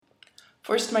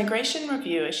Forced Migration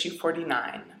Review, Issue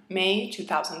 49, May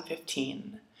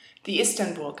 2015. The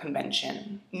Istanbul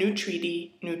Convention, New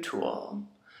Treaty, New Tool,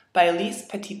 by Elise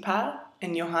Petipa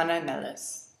and Johanna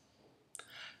Nellis.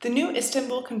 The new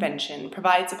Istanbul Convention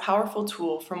provides a powerful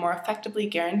tool for more effectively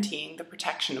guaranteeing the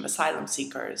protection of asylum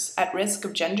seekers at risk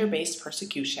of gender-based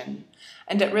persecution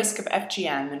and at risk of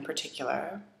FGM in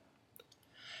particular.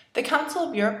 The Council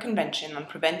of Europe Convention on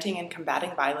Preventing and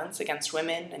Combating Violence Against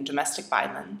Women and Domestic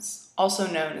Violence, also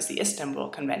known as the Istanbul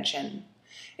Convention,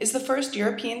 is the first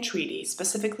European treaty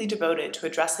specifically devoted to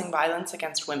addressing violence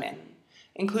against women,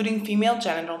 including female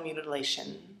genital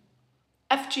mutilation.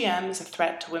 FGM is a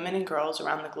threat to women and girls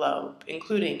around the globe,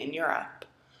 including in Europe,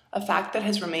 a fact that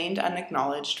has remained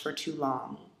unacknowledged for too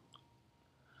long.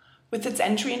 With its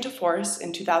entry into force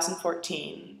in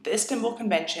 2014, the Istanbul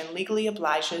Convention legally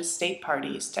obliges state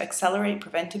parties to accelerate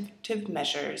preventative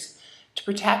measures to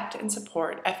protect and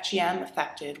support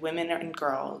FGM-affected women and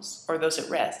girls, or those at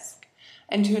risk,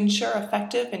 and to ensure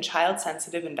effective and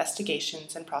child-sensitive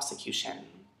investigations and prosecution.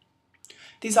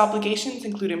 These obligations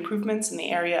include improvements in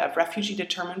the area of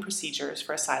refugee-determined procedures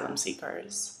for asylum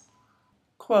seekers.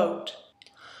 Quote,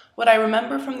 "What I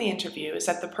remember from the interview is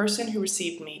that the person who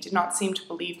received me did not seem to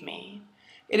believe me.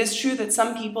 It is true that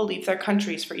some people leave their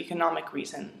countries for economic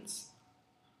reasons.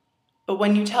 But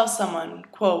when you tell someone,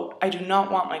 quote, 'I do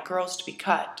not want my girls to be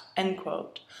cut,' end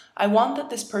quote, I want that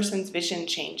this person's vision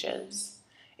changes.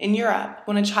 In Europe,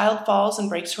 when a child falls and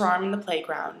breaks her arm in the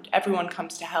playground, everyone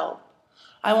comes to help.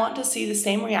 I want to see the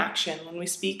same reaction when we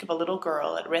speak of a little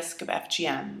girl at risk of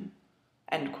FGM,"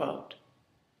 end quote.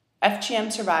 FGM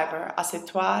survivor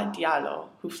Asetoa Diallo,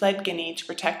 who fled Guinea to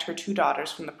protect her two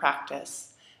daughters from the practice,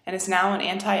 and is now an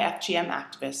anti-FGM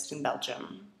activist in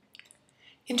Belgium.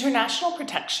 International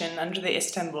protection under the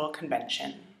Istanbul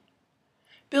Convention.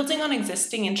 Building on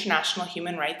existing international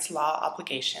human rights law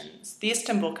obligations, the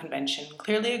Istanbul Convention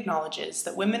clearly acknowledges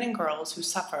that women and girls who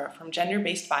suffer from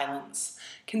gender-based violence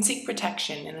can seek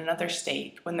protection in another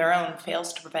state when their own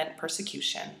fails to prevent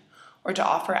persecution or to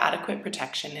offer adequate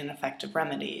protection and effective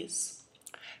remedies.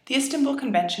 The Istanbul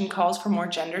Convention calls for more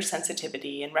gender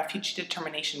sensitivity in refugee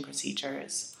determination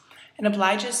procedures and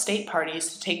obliges state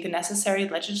parties to take the necessary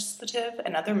legislative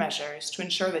and other measures to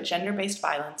ensure that gender-based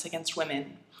violence against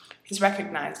women is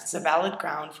recognized as a valid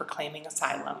ground for claiming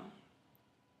asylum.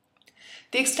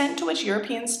 The extent to which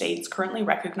European states currently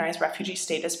recognize refugee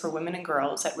status for women and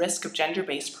girls at risk of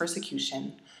gender-based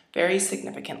persecution varies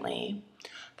significantly.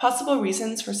 Possible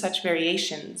reasons for such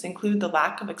variations include the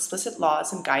lack of explicit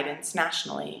laws and guidance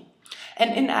nationally,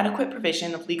 and inadequate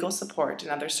provision of legal support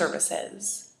and other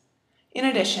services. In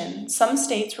addition, some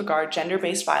states regard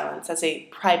gender-based violence as a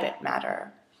private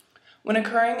matter. When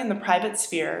occurring in the private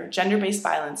sphere, gender-based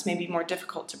violence may be more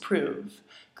difficult to prove,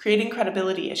 creating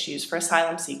credibility issues for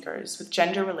asylum seekers with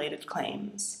gender-related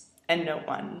claims. End note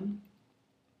 1.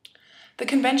 The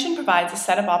Convention provides a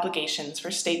set of obligations for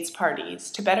states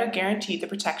parties to better guarantee the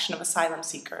protection of asylum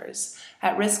seekers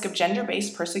at risk of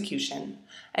gender-based persecution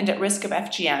and at risk of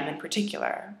FGM in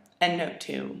particular. End note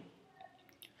 2.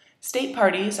 State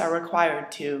parties are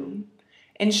required to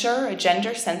ensure a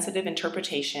gender-sensitive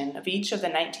interpretation of each of the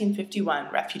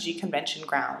 1951 Refugee Convention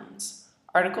grounds,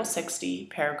 Article 60,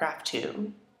 Paragraph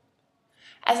 2.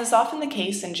 As is often the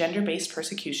case in gender-based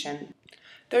persecution,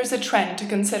 there is a trend to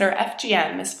consider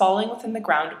FGM as falling within the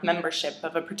ground of membership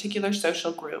of a particular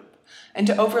social group and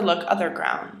to overlook other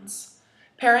grounds.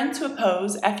 Parents who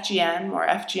oppose FGM or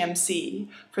FGMC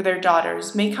for their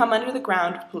daughters may come under the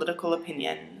ground of political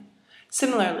opinion.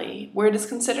 Similarly, where it is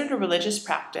considered a religious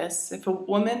practice, if a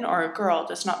woman or a girl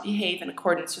does not behave in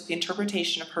accordance with the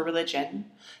interpretation of her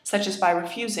religion, such as by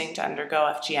refusing to undergo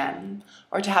FGM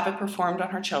or to have it performed on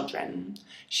her children,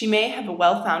 she may have a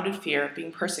well-founded fear of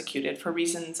being persecuted for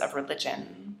reasons of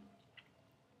religion.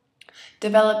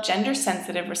 Develop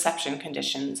gender-sensitive reception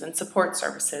conditions and support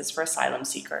services for asylum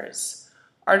seekers.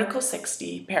 Article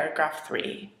 60, Paragraph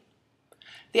 3.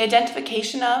 The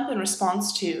identification of and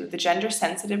response to the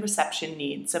gender-sensitive reception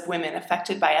needs of women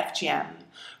affected by FGM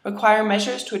require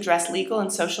measures to address legal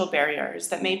and social barriers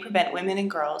that may prevent women and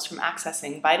girls from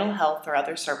accessing vital health or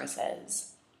other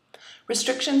services.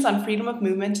 Restrictions on freedom of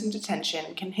movement and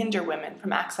detention can hinder women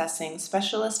from accessing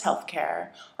specialist health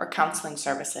care or counseling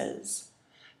services.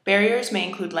 Barriers may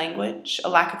include language, a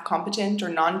lack of competent or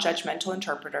non-judgmental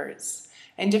interpreters,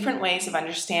 and different ways of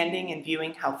understanding and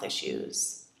viewing health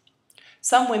issues.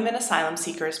 Some women asylum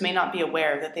seekers may not be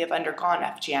aware that they have undergone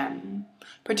FGM,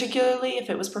 particularly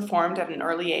if it was performed at an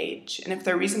early age and if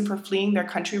their reason for fleeing their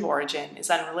country of origin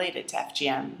is unrelated to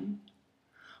FGM.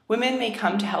 Women may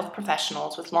come to health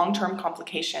professionals with long-term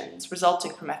complications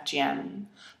resulting from FGM,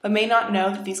 but may not know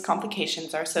that these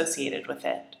complications are associated with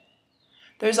it.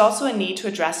 There is also a need to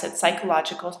address its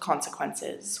psychological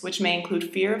consequences, which may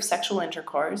include fear of sexual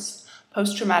intercourse,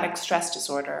 post-traumatic stress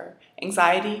disorder,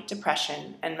 anxiety,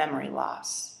 depression, and memory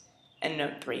loss. And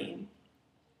Note 3.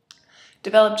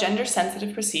 Develop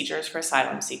gender-sensitive procedures for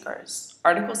asylum seekers.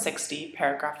 Article 60,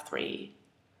 Paragraph 3.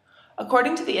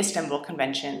 According to the Istanbul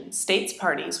Convention, states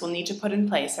parties will need to put in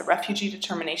place a refugee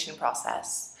determination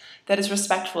process that is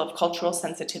respectful of cultural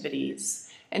sensitivities,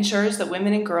 ensures that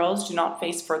women and girls do not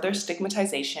face further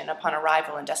stigmatization upon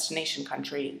arrival in destination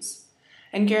countries,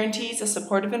 and guarantees a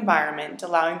supportive environment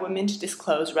allowing women to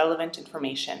disclose relevant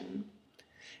information.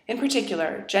 In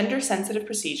particular, gender-sensitive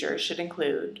procedures should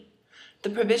include the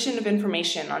provision of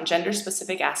information on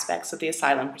gender-specific aspects of the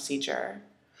asylum procedure,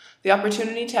 the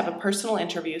opportunity to have a personal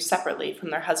interview separately from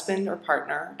their husband or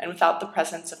partner and without the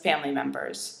presence of family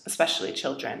members, especially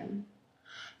children,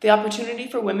 the opportunity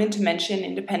for women to mention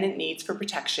independent needs for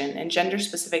protection and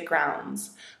gender-specific grounds,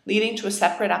 leading to a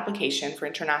separate application for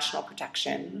international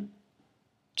protection,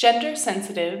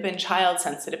 gender-sensitive and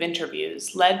child-sensitive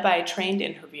interviews led by a trained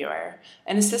interviewer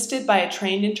and assisted by a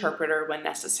trained interpreter when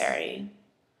necessary,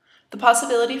 the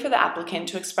possibility for the applicant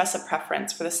to express a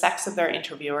preference for the sex of their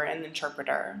interviewer and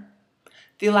interpreter,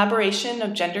 the elaboration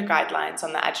of gender guidelines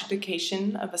on the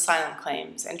adjudication of asylum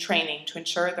claims and training to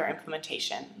ensure their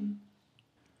implementation.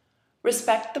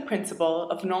 Respect the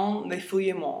principle of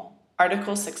non-refoulement,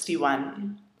 Article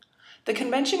 61. The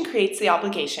Convention creates the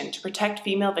obligation to protect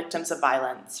female victims of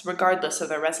violence, regardless of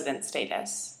their resident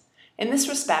status. In this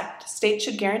respect, states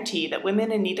should guarantee that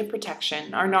women in need of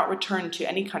protection are not returned to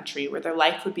any country where their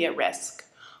life would be at risk,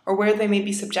 or where they may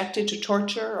be subjected to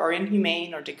torture or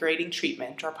inhumane or degrading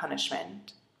treatment or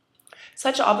punishment.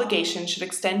 Such obligations should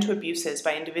extend to abuses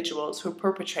by individuals who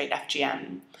perpetrate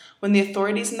FGM, when the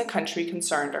authorities in the country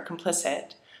concerned are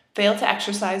complicit, fail to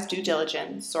exercise due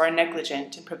diligence, or are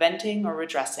negligent in preventing or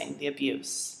redressing the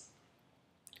abuse.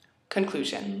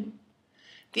 Conclusion.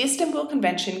 The Istanbul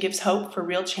Convention gives hope for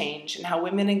real change in how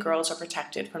women and girls are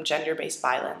protected from gender-based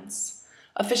violence.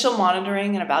 Official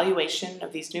monitoring and evaluation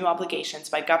of these new obligations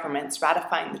by governments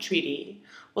ratifying the treaty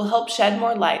will help shed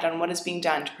more light on what is being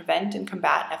done to prevent and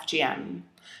combat FGM,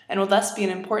 and will thus be an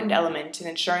important element in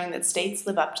ensuring that states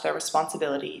live up to their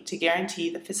responsibility to guarantee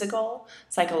the physical,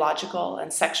 psychological,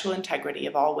 and sexual integrity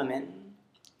of all women.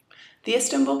 The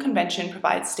Istanbul Convention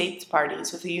provides states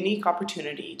parties with a unique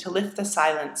opportunity to lift the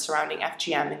silence surrounding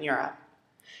FGM in Europe.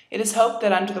 It is hoped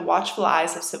that under the watchful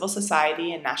eyes of civil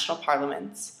society and national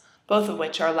parliaments, both of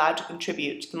which are allowed to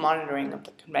contribute to the monitoring of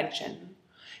the Convention,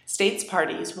 states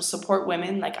parties will support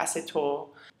women like Asetul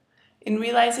in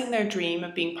realizing their dream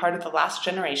of being part of the last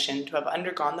generation to have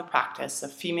undergone the practice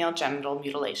of female genital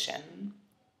mutilation.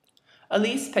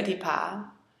 Elise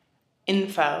Petipa,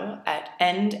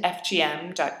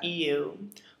 info@endfgm.eu,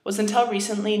 was until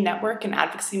recently Network and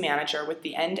Advocacy Manager with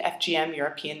the End FGM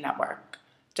European Network,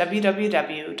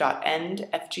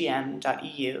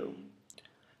 www.endfgm.eu.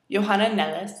 Johanna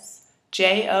Nellis,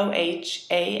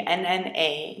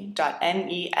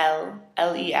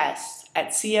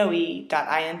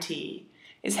 johanna.nelles@coe.int,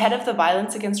 is head of the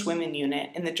Violence Against Women Unit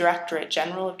in the Directorate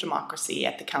General of Democracy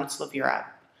at the Council of Europe,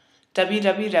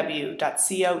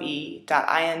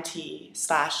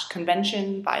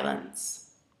 www.coe.int/convention-violence.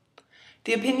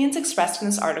 The opinions expressed in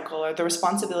this article are the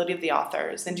responsibility of the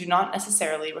authors and do not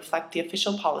necessarily reflect the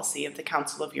official policy of the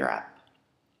Council of Europe.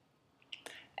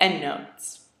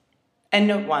 Endnotes.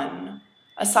 Endnote 1.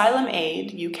 Asylum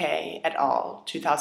Aid UK et al. 2000.